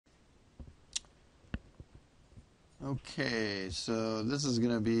Okay, so this is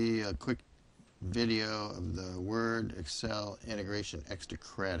going to be a quick video of the Word Excel integration extra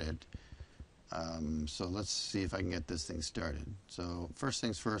credit. So let's see if I can get this thing started. So first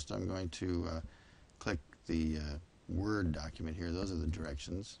things first, I'm going to click the Word document here. Those are the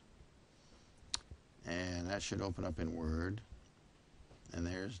directions. And that should open up in Word. And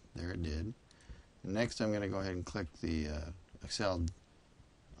there it did. Next, I'm going to go ahead and click the Excel.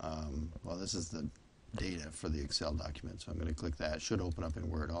 Well, this is the data for the Excel document, so I'm going to click that. It should open up in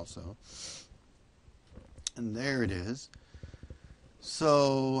Word also. And there it is.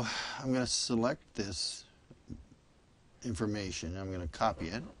 So I'm going to select this information. I'm going to copy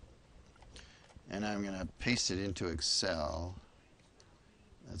it. And I'm going to paste it into Excel.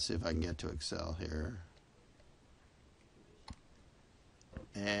 Let's see if I can get to Excel here.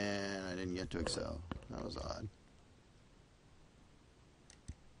 And I didn't get to Excel. That was odd.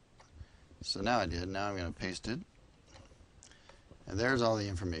 So now I did. Now I'm going to paste it. And there's all the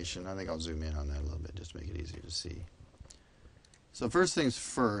information. I think I'll zoom in on that a little bit just to make it easier to see. So first things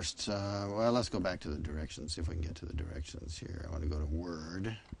first, well, let's go back to the directions, see if we can get to the directions here. I want to go to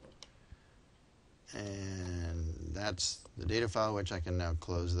Word. And that's the data file, which I can now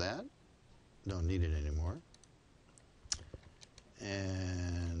close that. Don't need it anymore.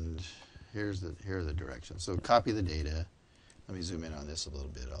 And here are the directions. So copy the data. Let me zoom in on this a little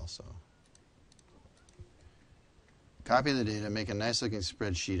bit also. Copy the data, make a nice looking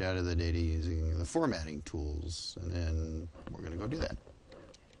spreadsheet out of the data using the formatting tools, and then we're going to go do that.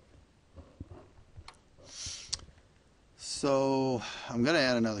 So I'm going to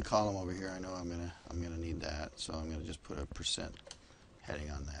add another column over here. I know I'm going to need that, so I'm going to just put a percent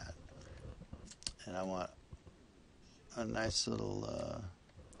heading on that. And I want a nice little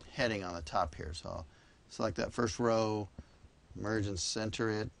heading on the top here. So I'll select that first row, merge and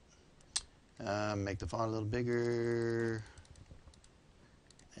center it. Make the font a little bigger,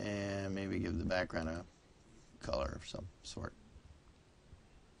 and maybe give the background a color of some sort.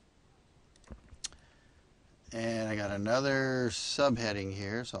 And I got another subheading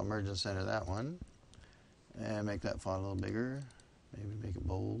here, so I'll merge and center that one, and make that font a little bigger, maybe make it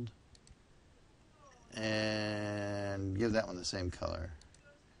bold, and give that one the same color.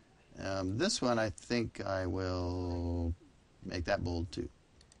 This one I think I will make that bold too.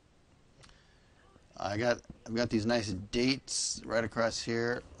 I've got these nice dates right across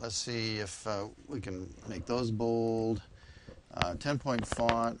here. Let's see if we can make those bold. 10-point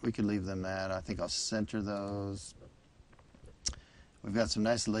font, we could leave them that. I think I'll center those. We've got some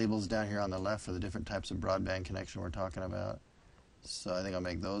nice labels down here on the left for the different types of broadband connection we're talking about. So I think I'll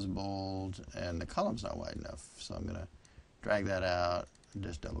make those bold. And the column's not wide enough, so I'm going to drag that out and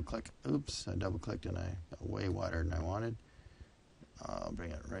just double click. Oops, I double clicked and I got way wider than I wanted. I'll bring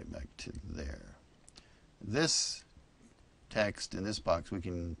it right back to there. This text in this box we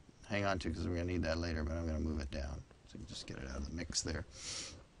can hang on to because we're going to need that later, but I'm going to move it down so you can just get it out of the mix there.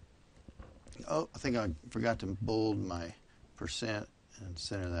 Oh, I think I forgot to bold my percent and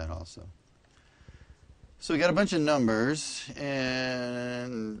center that also. So we got a bunch of numbers,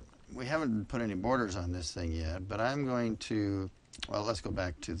 and we haven't put any borders on this thing yet, but I'm going to, well, let's go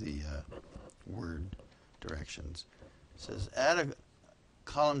back to the Word directions. It says add a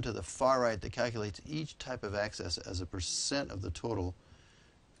column to the far right that calculates each type of access as a percent of the total.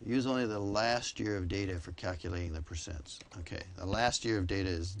 Use only the last year of data for calculating the percents. Okay, the last year of data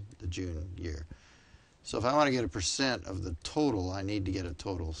is the June year. So if I want to get a percent of the total, I need to get a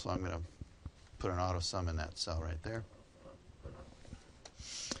total. So I'm going to put an auto sum in that cell right there.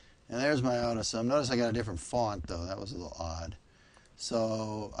 And there's my auto sum. Notice I got a different font though. That was a little odd.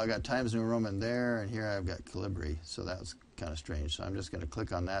 So I got Times New Roman there, and here I've got Calibri. So that was kind of strange. So I'm just going to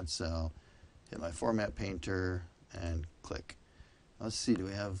click on that cell, hit my Format Painter, and click. Let's see, do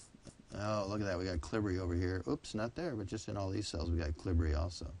we have, oh, look at that, we got Calibri over here. Oops, not there, but just in all these cells we got Calibri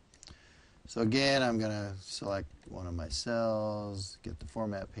also. So again, I'm going to select one of my cells, get the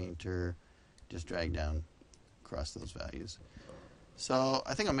Format Painter, just drag down across those values. So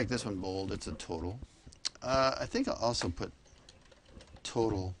I think I'll make this one bold. It's a total. I think I'll also put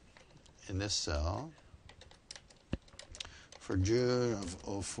total in this cell for June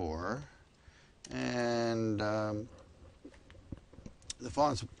of 04, and the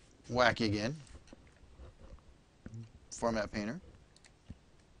font's wacky again. Format Painter,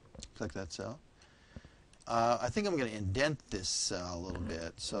 click that cell. I think I'm going to indent this cell a little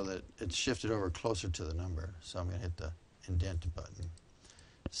bit so that it's shifted over closer to the number. So I'm going to hit the indent button,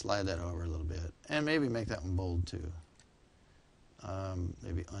 slide that over a little bit, and maybe make that one bold too.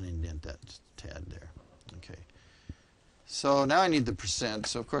 Maybe unindent that tad there. Okay. So now I need the percent.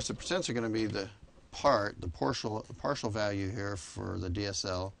 So of course the percents are going to be the part, the partial value here for the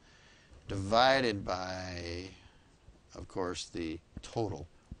DSL, divided by, of course, the total.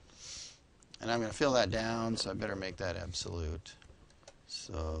 And I'm going to fill that down, so I better make that absolute.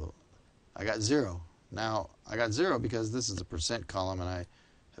 So I got 0. Now, I got 0 because this is a percent column, and I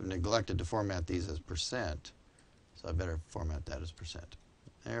have neglected to format these as percent. So I better format that as percent.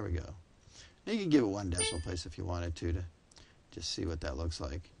 There we go. You can give it 1 decimal place if you wanted to just see what that looks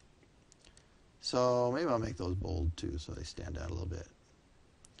like. So maybe I'll make those bold too so they stand out a little bit.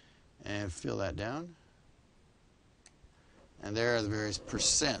 And fill that down. And there are the various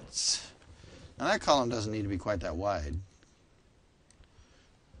percents. Now that column doesn't need to be quite that wide.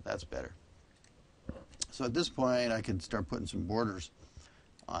 That's better. So at this point I could start putting some borders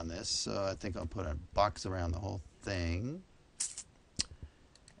on this. So I think I'll put a box around the whole thing.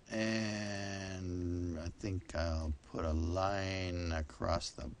 And I think I'll put a line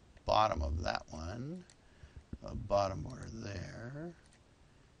across the bottom of that one. A bottom border there.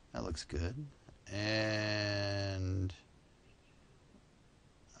 That looks good. And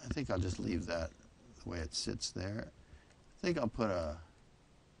I think I'll just leave that the way it sits there. I think I'll put a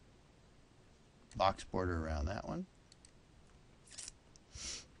box border around that one.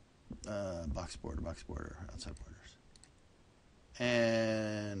 Box border, outside borders.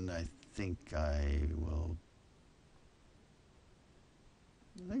 And I think I'll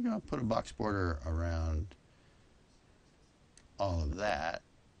put a box border around all of that.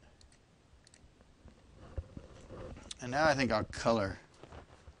 And now I think I'll color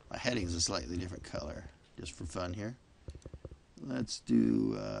my headings a slightly different color, just for fun here. Let's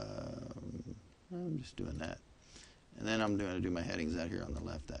do, I'm just doing that. And then I'm going to do my headings out here on the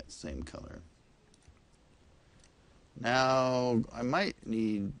left, that same color. Now, I might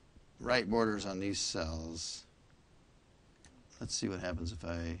need right borders on these cells. Let's see what happens if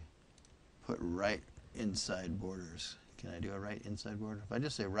I put right inside borders. Can I do a right inside border? If I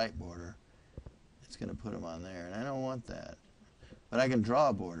just say right border, it's going to put them on there, and I don't want that. But I can draw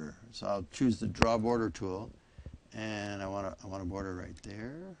a border, so I'll choose the Draw Border tool, and I want a border right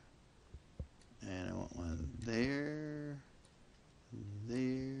there, and I want one there,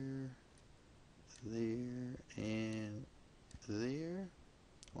 there, and there.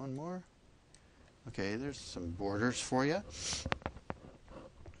 One more. Okay, there's some borders for you.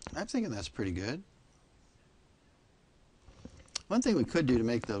 I'm thinking that's pretty good. One thing we could do to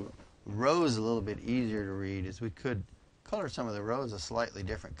make the rows a little bit easier to read is we could color some of the rows a slightly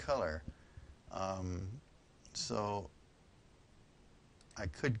different color. So I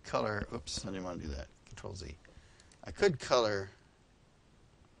could color, oops, I didn't want to do that, Control Z. I could color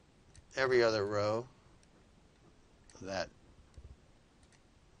every other row that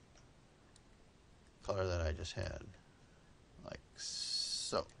color that I just had, like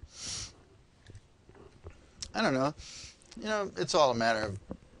so. I don't know. You know, it's all a matter of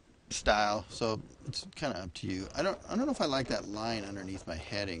style, so it's kind of up to you. I don't know if I like that line underneath my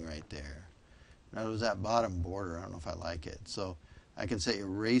heading right there. Now, there's that bottom border. I don't know if I like it. So I can say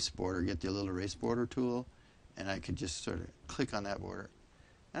erase border, get the little erase border tool, and I could just sort of click on that border.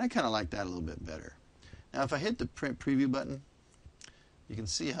 And I kind of like that a little bit better. Now, if I hit the print preview button, you can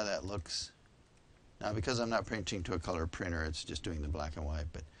see how that looks. Now, because I'm not printing to a color printer, it's just doing the black and white,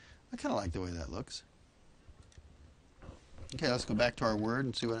 but I kind of like the way that looks. Okay, let's go back to our Word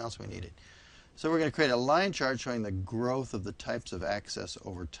and see what else we needed. So we're going to create a line chart showing the growth of the types of access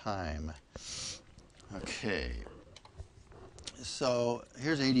over time. Okay, so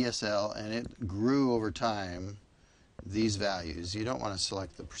here's ADSL, and it grew over time, these values. You don't want to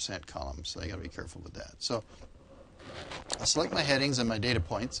select the percent column, so you got to be careful with that. So I'll select my headings and my data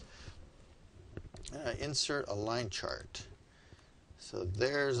points, and I insert a line chart. So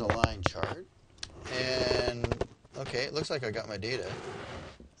there's a line chart, and okay, it looks like I got my data.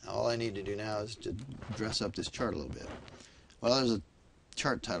 All I need to do now is to dress up this chart a little bit. Well, there's a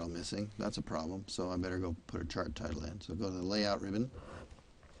chart title missing. That's a problem, so I better go put a chart title in. So go to the Layout ribbon,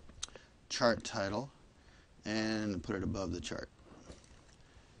 Chart Title, and put it above the chart.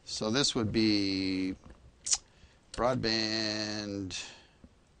 So this would be broadband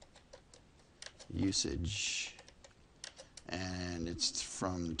usage, and it's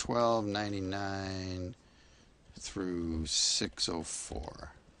from 1299 through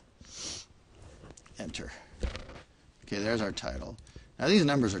 604. Enter. Okay, there's our title. Now these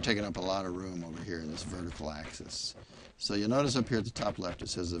numbers are taking up a lot of room over here in this vertical axis. So you'll notice up here at the top left it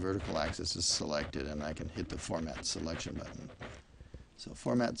says the vertical axis is selected, and I can hit the Format Selection button. So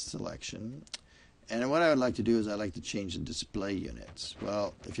Format Selection. And what I would like to do is I'd like to change the display units.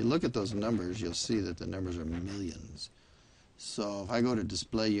 Well, if you look at those numbers, you'll see that the numbers are millions. So if I go to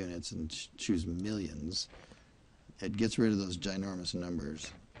display units and choose millions, it gets rid of those ginormous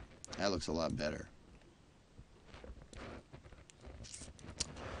numbers. That looks a lot better.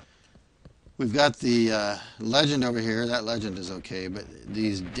 We've got the legend over here. That legend is okay, but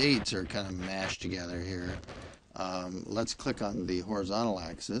these dates are kind of mashed together here. Let's click on the horizontal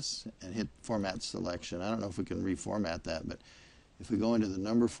axis and hit Format Selection. I don't know if we can reformat that, but if we go into the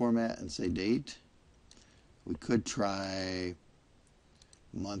number format and say date, we could try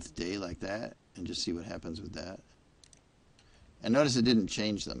month, day like that and just see what happens with that. And notice it didn't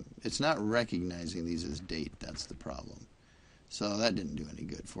change them. It's not recognizing these as date. That's the problem. So that didn't do any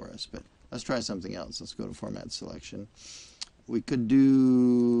good for us. But let's try something else. Let's go to Format Selection. We could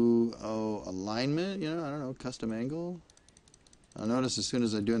do alignment. I don't know, custom angle. I'll notice as soon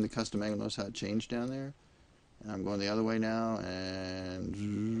as I'm doing the custom angle, notice how it changed down there. And I'm going the other way now. And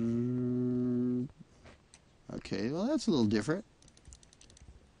okay, well that's a little different.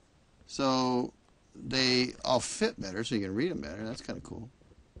 So they all fit better, so you can read them better. That's kind of cool.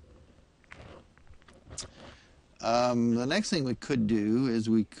 The next thing we could do is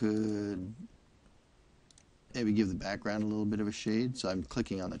we could maybe give the background a little bit of a shade. So I'm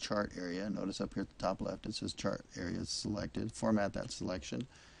clicking on the chart area. Notice up here at the top left it says chart area selected. Format that selection.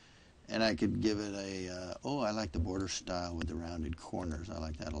 And I could give it a, I like the border style with the rounded corners. I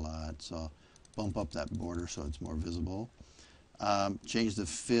like that a lot. So bump up that border so it's more visible. Change the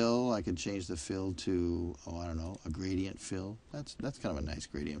fill. I could change the fill to, I don't know, a gradient fill. That's kind of a nice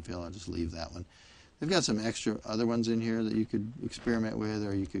gradient fill. I'll just leave that one. They've got some extra other ones in here that you could experiment with,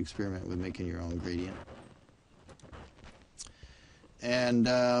 or you could experiment with making your own gradient. And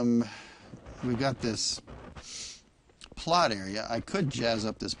we've got this plot area. I could jazz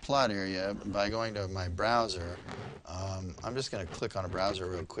up this plot area by going to my browser. I'm just going to click on a browser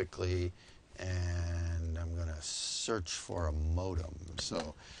real quickly, and I'm going to search for a modem.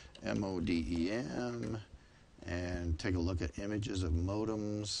 So MODEM, and take a look at images of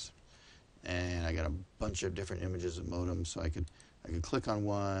modems. And I got a bunch of different images of modems, so I could click on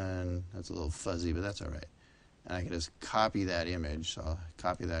one. That's a little fuzzy, but that's all right. And I can just copy that image. So I'll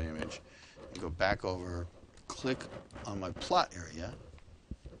copy that image and go back over, click on my plot area,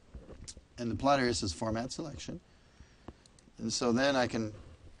 and the plot area says Format Selection. And so then I can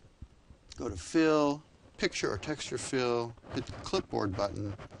go to Fill, Picture or Texture Fill, hit the clipboard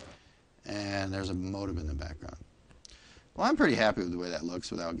button, and there's a modem in the background. Well, I'm pretty happy with the way that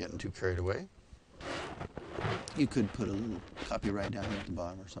looks without getting too carried away. You could put a little copyright down here at the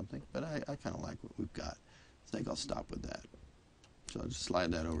bottom or something, but I kind of like what we've got. I think I'll stop with that. So I'll just slide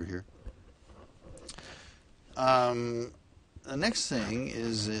that over here. The next thing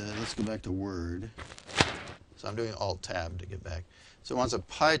is, let's go back to Word. So I'm doing Alt-Tab to get back. So it wants a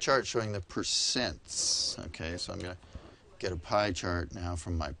pie chart showing the percents. Okay, so I'm going to get a pie chart now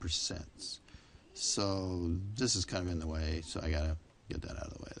from my percents. So this is kind of in the way, so I got to get that out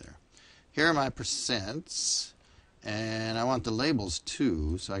of the way there. Here are my percents, and I want the labels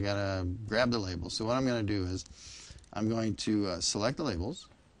too, so I got to grab the labels. So what I'm going to do is I'm going to select the labels.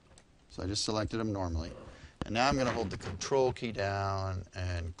 So I just selected them normally. And now I'm going to hold the Control key down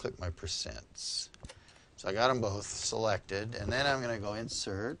and click my percents. So I got them both selected, and then I'm going to go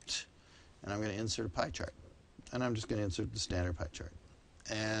Insert, and I'm going to insert a pie chart. And I'm just going to insert the standard pie chart.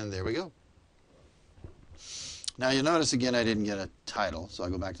 And there we go. Now you'll notice again I didn't get a title, so I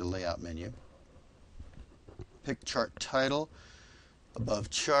go back to the Layout menu. Pick Chart Title, above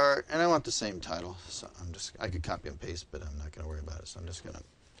Chart, and I want the same title. So I could copy and paste, but I'm not going to worry about it. So I'm just going to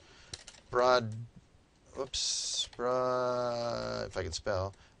if I could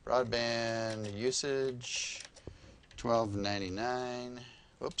spell, broadband usage, $12.99.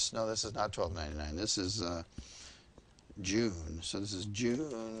 Whoops, no, this is not $12.99. This is June. So this is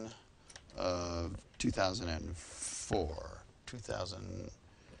June of 2004.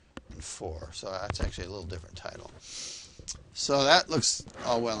 2004. So that's actually a little different title. So that looks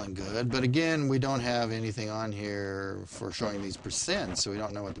all well and good, but again, we don't have anything on here for showing these percents, so we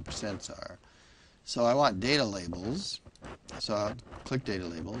don't know what the percents are. So I want data labels. So I'll click Data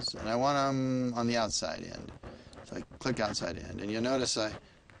Labels, and I want them on the outside end. So I click Outside End, and you'll notice I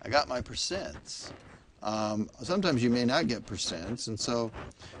got my percents. Sometimes you may not get percents, and so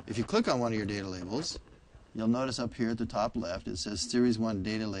if you click on one of your data labels, you'll notice up here at the top left it says Series 1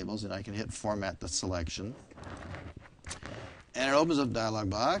 Data Labels, and I can hit Format the Selection. And it opens up a dialog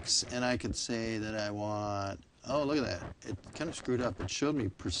box, and I could say that I want, oh, look at that. It kind of screwed up. It showed me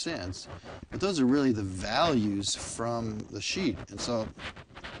percents, but those are really the values from the sheet. And so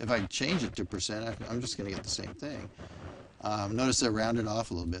if I change it to percent, I'm just going to get the same thing. Notice they're rounded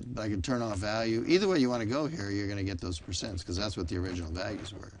off a little bit, but I can turn off value. Either way you want to go here, you're going to get those percents because that's what the original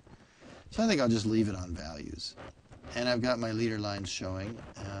values were. So I think I'll just leave it on values. And I've got my leader lines showing.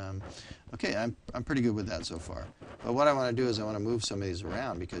 Okay, I'm pretty good with that so far. But what I want to do is I want to move some of these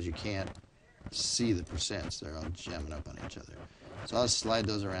around because you can't see the percents. They're all jamming up on each other. So I'll slide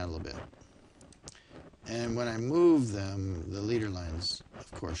those around a little bit. And when I move them, the leader lines,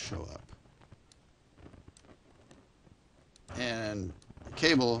 of course, show up. And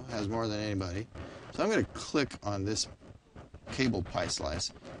cable has more than anybody. So I'm going to click on this cable pie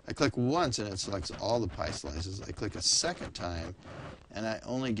slice. I click once and it selects all the pie slices. I click a second time and I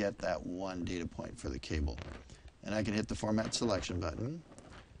only get that one data point for the cable. And I can hit the Format Selection button.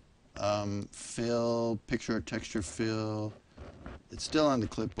 Fill, picture or texture fill. It's still on the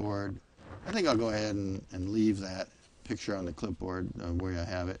clipboard. I think I'll go ahead and leave that picture on the clipboard where I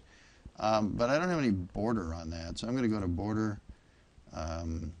have it. But I don't have any border on that, so I'm going to go to Border,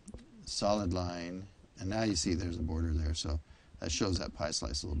 Solid Line, and now you see there's a border there, so that shows that pie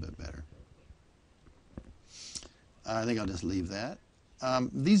slice a little bit better. I think I'll just leave that.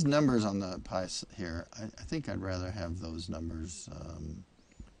 These numbers on the pie here, I think I'd rather have those numbers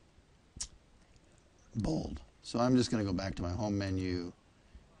bold. So I'm just going to go back to my home menu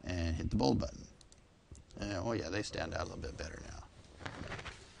and hit the bold button. And, oh yeah, they stand out a little bit better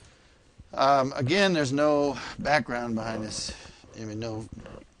now. Again, there's no background behind this. I mean, no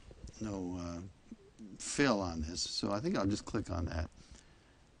fill on this. So I think I'll just click on that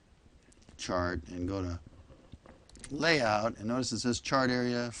chart and go to Layout. And notice it says Chart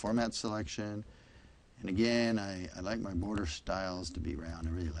Area, Format Selection. And again, I like my border styles to be round.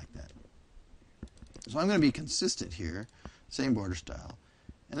 I really like that. So I'm going to be consistent here, same border style.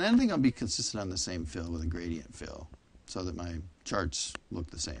 And then I think I'll be consistent on the same fill with a gradient fill so that my charts look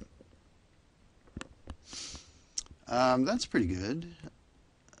the same. That's pretty good.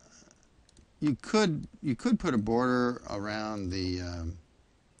 You could put a border around the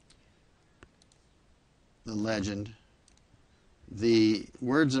legend. The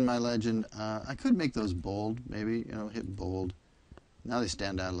words in my legend, I could make those bold, maybe, hit bold. Now they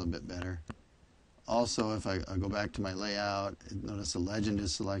stand out a little bit better. Also, if I go back to my layout, notice the legend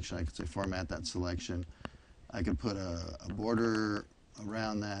is selection. I could say format that selection. I could put a border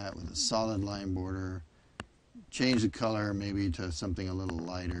around that with a solid line border. Change the color maybe to something a little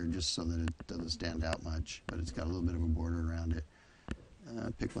lighter just so that it doesn't stand out much, but it's got a little bit of a border around it.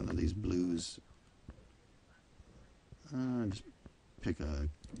 Pick one of these blues. Just pick a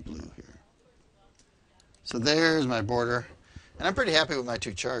blue here. So there's my border. And I'm pretty happy with my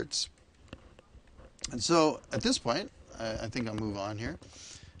two charts. And so at this point, I think I'll move on here.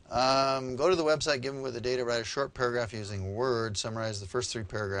 Go to the website, given with the data, write a short paragraph using Word, summarize the first 3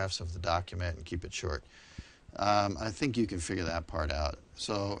 paragraphs of the document, and keep it short. I think you can figure that part out.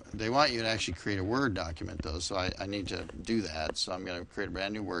 So they want you to actually create a Word document, though, so I need to do that. So I'm going to create a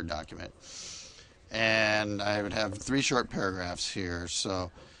brand new Word document. And I would have 3 short paragraphs here.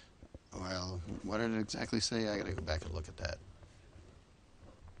 So, well, what did it exactly say? I got to go back and look at that.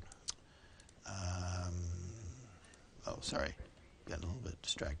 Oh, sorry. Getting a little bit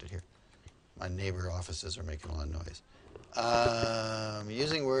distracted here. My neighbor offices are making a lot of noise.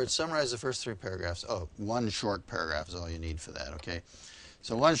 Using Word, summarize the first 3 paragraphs. Oh, 1 short paragraph is all you need for that, okay?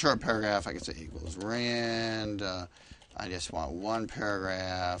 So 1 short paragraph, I could say equals Rand. I just want 1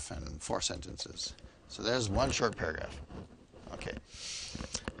 paragraph and 4 sentences. So there's 1 short paragraph. Okay.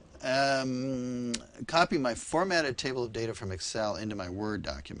 Copy my formatted table of data from Excel into my Word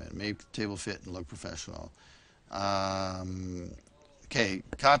document. Make the table fit and look professional. Okay,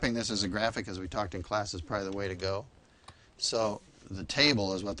 copying this as a graphic, as we talked in class, is probably the way to go. So the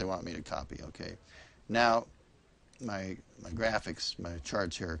table is what they want me to copy. Okay. Now, my graphics, my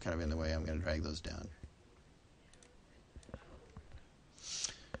charts here are kind of in the way. I'm going to drag those down.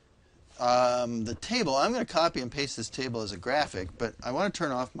 The table, I'm going to copy and paste this table as a graphic, but I want to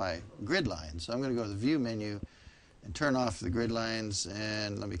turn off my grid lines. So I'm going to go to the View menu and turn off the grid lines,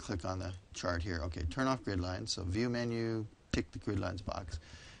 and let me click on the chart here. Okay, turn off grid lines. So View menu, tick the grid lines box.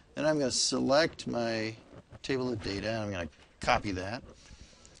 Then I'm going to select my table of data, and I'm going to copy that.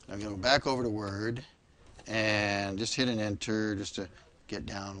 I'm going to go back over to Word and just hit an Enter just to get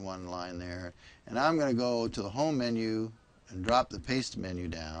down 1 line there. And I'm going to go to the Home menu and drop the Paste menu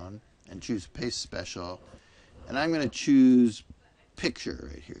down and choose Paste Special. And I'm going to choose Picture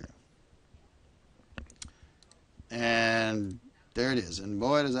right here. And there it is. And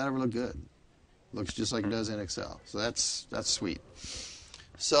boy, does that ever look good. Looks just like it does in Excel. So that's sweet.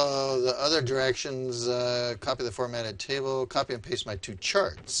 So the other directions, copy the formatted table, copy and paste my 2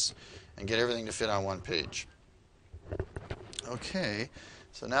 charts, and get everything to fit on 1 page. Okay,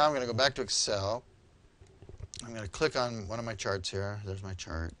 so now I'm going to go back to Excel. I'm going to click on one of my charts here. There's my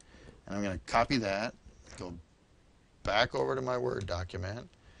chart. And I'm going to copy that, go back over to my Word document,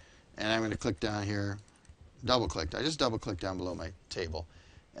 and I'm going to click down here, double click. I just double click down below my table.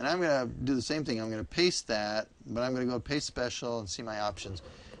 And I'm going to do the same thing. I'm going to paste that, but I'm going to go Paste Special and see my options.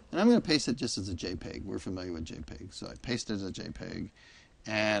 And I'm going to paste it just as a JPEG. We're familiar with JPEG. So I paste it as a JPEG,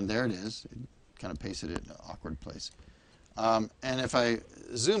 and there it is. It kind of pasted it in an awkward place. And if I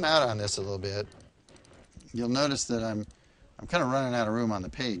zoom out on this a little bit, you'll notice that I'm kind of running out of room on the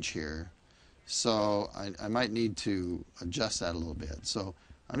page here. So I might need to adjust that a little bit. So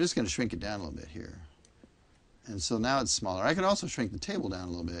I'm just going to shrink it down a little bit here. And so now it's smaller. I could also shrink the table down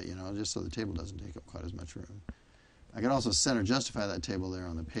a little bit, just so the table doesn't take up quite as much room. I can also center justify that table there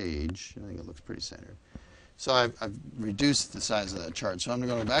on the page. I think it looks pretty centered. So I've reduced the size of that chart. So I'm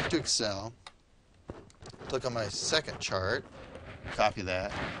going to go back to Excel, click on my second chart, copy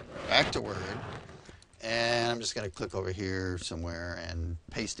that, back to Word, and I'm just going to click over here somewhere and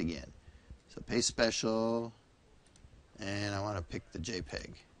paste again. So Paste Special, and I want to pick the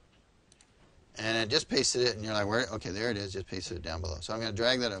JPEG. And I just pasted it, and you're like, where? Okay, there it is. Just pasted it down below. So I'm going to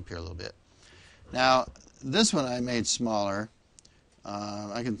drag that up here a little bit. Now, this one I made smaller.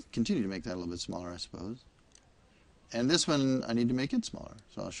 I can continue to make that a little bit smaller, I suppose. And this one, I need to make it smaller.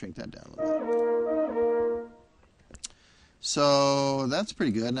 So I'll shrink that down a little bit. So that's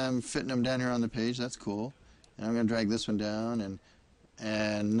pretty good. And I'm fitting them down here on the page. That's cool. And I'm going to drag this one down.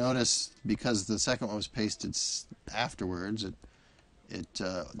 And notice, because the second one was pasted afterwards,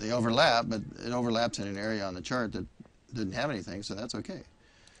 they overlap, but it overlaps in an area on the chart that didn't have anything, so that's okay.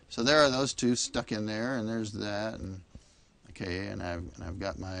 So there are those two stuck in there, and there's that, and okay, and I've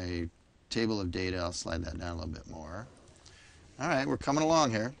got my table of data. I'll slide that down a little bit more. All right, we're coming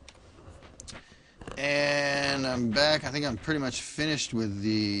along here, and I'm back. I think I'm pretty much finished with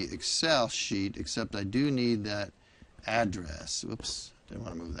the Excel sheet, except I do need that address. Whoops, didn't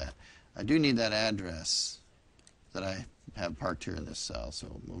want to move that. I do need that address that I have parked here in this cell, so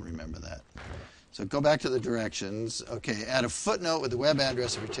we'll remember that. So go back to the directions. Okay, add a footnote with the web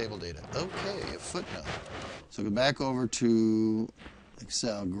address of your table data. Okay, a footnote. So go back over to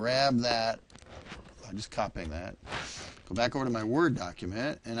Excel, grab that. I'm just copying that. Go back over to my Word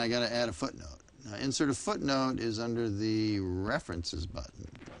document, and I got to add a footnote. Now, insert a footnote is under the References button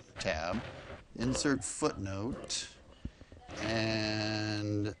tab. Insert footnote,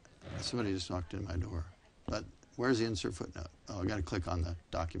 and somebody just walked in my door. But where's the insert footnote? Oh, I got to click on the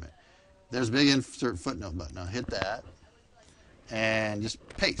document. There's a big insert footnote button. I'll hit that and just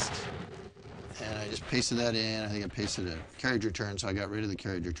paste. And I just pasted that in. I think I pasted a carriage return, so I got rid of the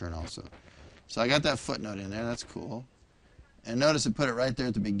carriage return also. So I got that footnote in there. That's cool. And notice it put it right there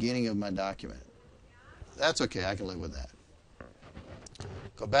at the beginning of my document. That's okay. I can live with that.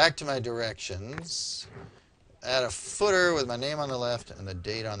 Go back to my directions. Add a footer with my name on the left and the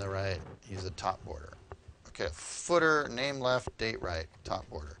date on the right. Use the top border. Okay, footer, name left, date right, top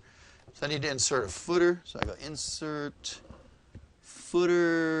border. So I need to insert a footer. So I go insert,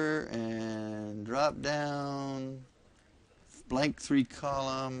 footer, and drop down, blank 3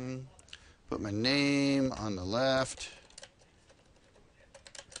 column, put my name on the left,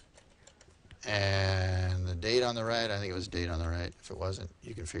 and the date on the right. I think it was date on the right. If it wasn't,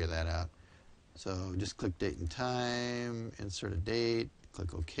 you can figure that out. So just click date and time, insert a date,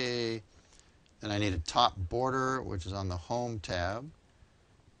 click OK. Then I need a top border, which is on the Home tab.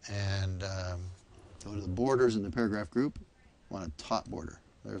 And go to the borders in the paragraph group. I want a top border.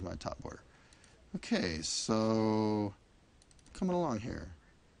 There's my top border. Okay, so coming along here.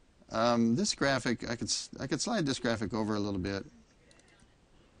 This graphic, I could slide this graphic over a little bit.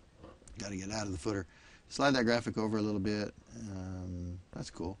 Got to get out of the footer. Slide that graphic over a little bit. That's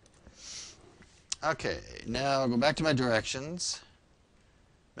cool. Okay, now I'll go back to my directions.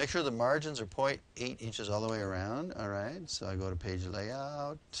 Make sure the margins are 0.8 inches all the way around. All right, so I go to page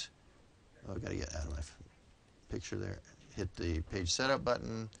layout. Oh, I've got to get out of my picture there. Hit the page setup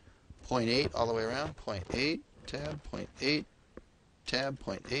button. 0.8 all the way around. 0.8, tab, 0.8, tab,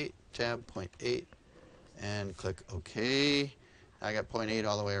 0.8, tab, 0.8, and click OK. I got 0.8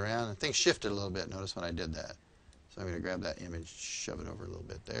 all the way around, and things shifted a little bit. Notice when I did that. So I'm going to grab that image, shove it over a little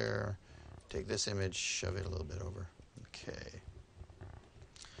bit there. Take this image, shove it a little bit over. Okay.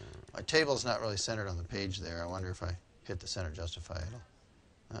 My table's not really centered on the page there. I wonder if I hit the center justify.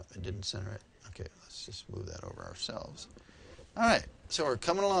 It didn't center it. Okay, let's just move that over ourselves. All right, so we're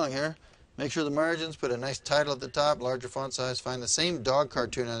coming along here. Make sure the margins, put a nice title at the top, larger font size. Find the same dog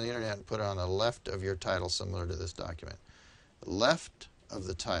cartoon on the internet and put it on the left of your title, similar to this document. The left of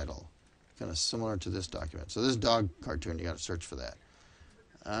the title. kind of similar to this document. So this dog cartoon, you got to search for that.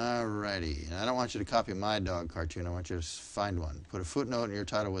 Alrighty, and I don't want you to copy my dog cartoon. I want you to find one. Put a footnote in your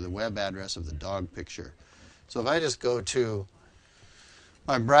title with a web address of the dog picture. So if I just go to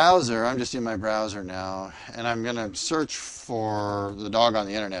my browser, I'm just in my browser now, and I'm going to search for the dog on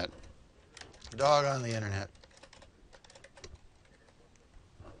the internet. Dog on the internet.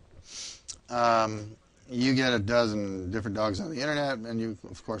 You get a dozen different dogs on the internet, and you,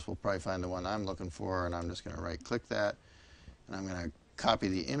 of course, will probably find the one I'm looking for, and I'm just going to right-click that, and I'm going to copy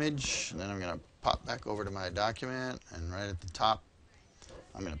the image, and then I'm going to pop back over to my document, and right at the top,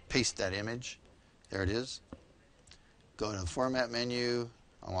 I'm going to paste that image. There it is. Go to the Format menu.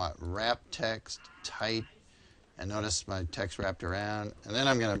 I want Wrap Text, Type, and notice my text wrapped around. And then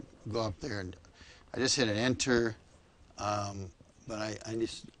I'm going to go up there, and I just hit an Enter, but I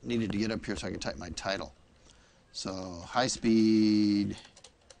just needed to get up here so I could type my title. So high speed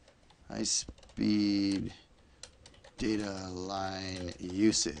data line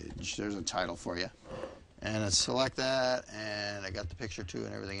usage. There's a title for you. And I select that, and I got the picture too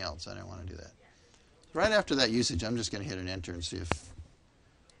and everything else. I didn't want to do that. Right after that usage, I'm just going to hit an enter and see if...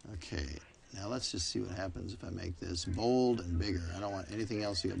 Okay, now let's just see what happens if I make this bold and bigger. I don't want anything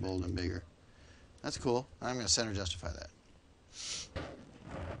else to get bold and bigger. That's cool. I'm going to center justify that.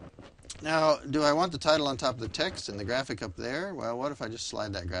 Now, do I want the title on top of the text and the graphic up there? Well, what if I just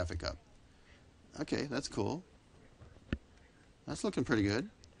slide that graphic up? Okay, that's cool. That's looking pretty good.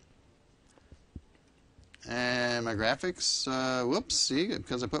 And my graphics, whoops, see,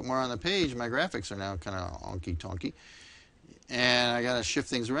 because I put more on the page, my graphics are now kind of honky-tonky. And I got to shift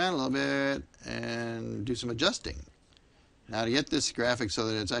things around a little bit and do some adjusting. Now, to get this graphic so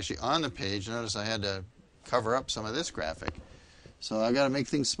that it's actually on the page, notice I had to cover up some of this graphic. So I got to make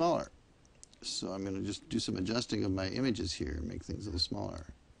things smaller. So I'm going to just do some adjusting of my images here and make things a little smaller.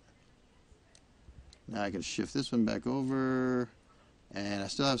 Now I can shift this one back over. And I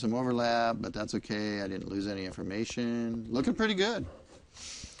still have some overlap, but that's okay. I didn't lose any information. Looking pretty good.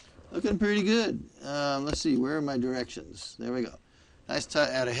 Looking pretty good. Let's see, where are my directions? There we go. Nice to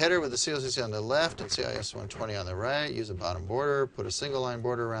add a header with the COCC on the left and CIS 120 on the right. Use a bottom border. Put a single line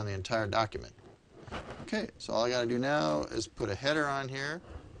border around the entire document. Okay, so all I got to do now is put a header on here.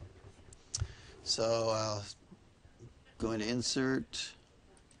 So I'll go into Insert,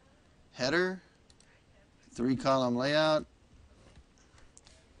 Header, 3-column layout.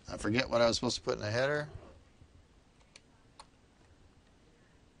 I forget what I was supposed to put in the header.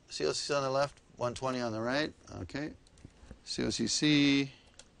 COCC on the left, 120 on the right. Okay. COCC.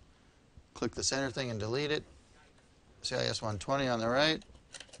 Click the center thing and delete it. CIS 120 on the right.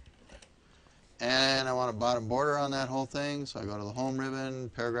 And I want a bottom border on that whole thing. So I go to the Home ribbon,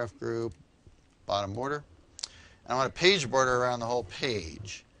 Paragraph Group, Bottom Border. And I want a page border around the whole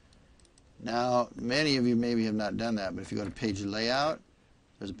page. Now, many of you maybe have not done that, but if you go to Page Layout,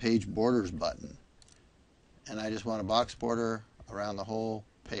 there's a Page Borders button. And I just want a box border around the whole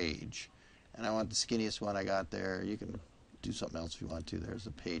page. And I want the skinniest one I got there. You can do something else if you want to. There's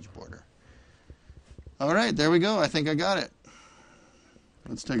a page border. All right, there we go. I think I got it.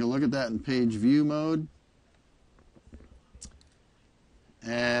 Let's take a look at that in page view mode.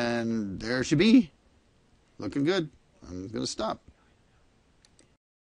 And there it should be. Looking good. I'm going to stop.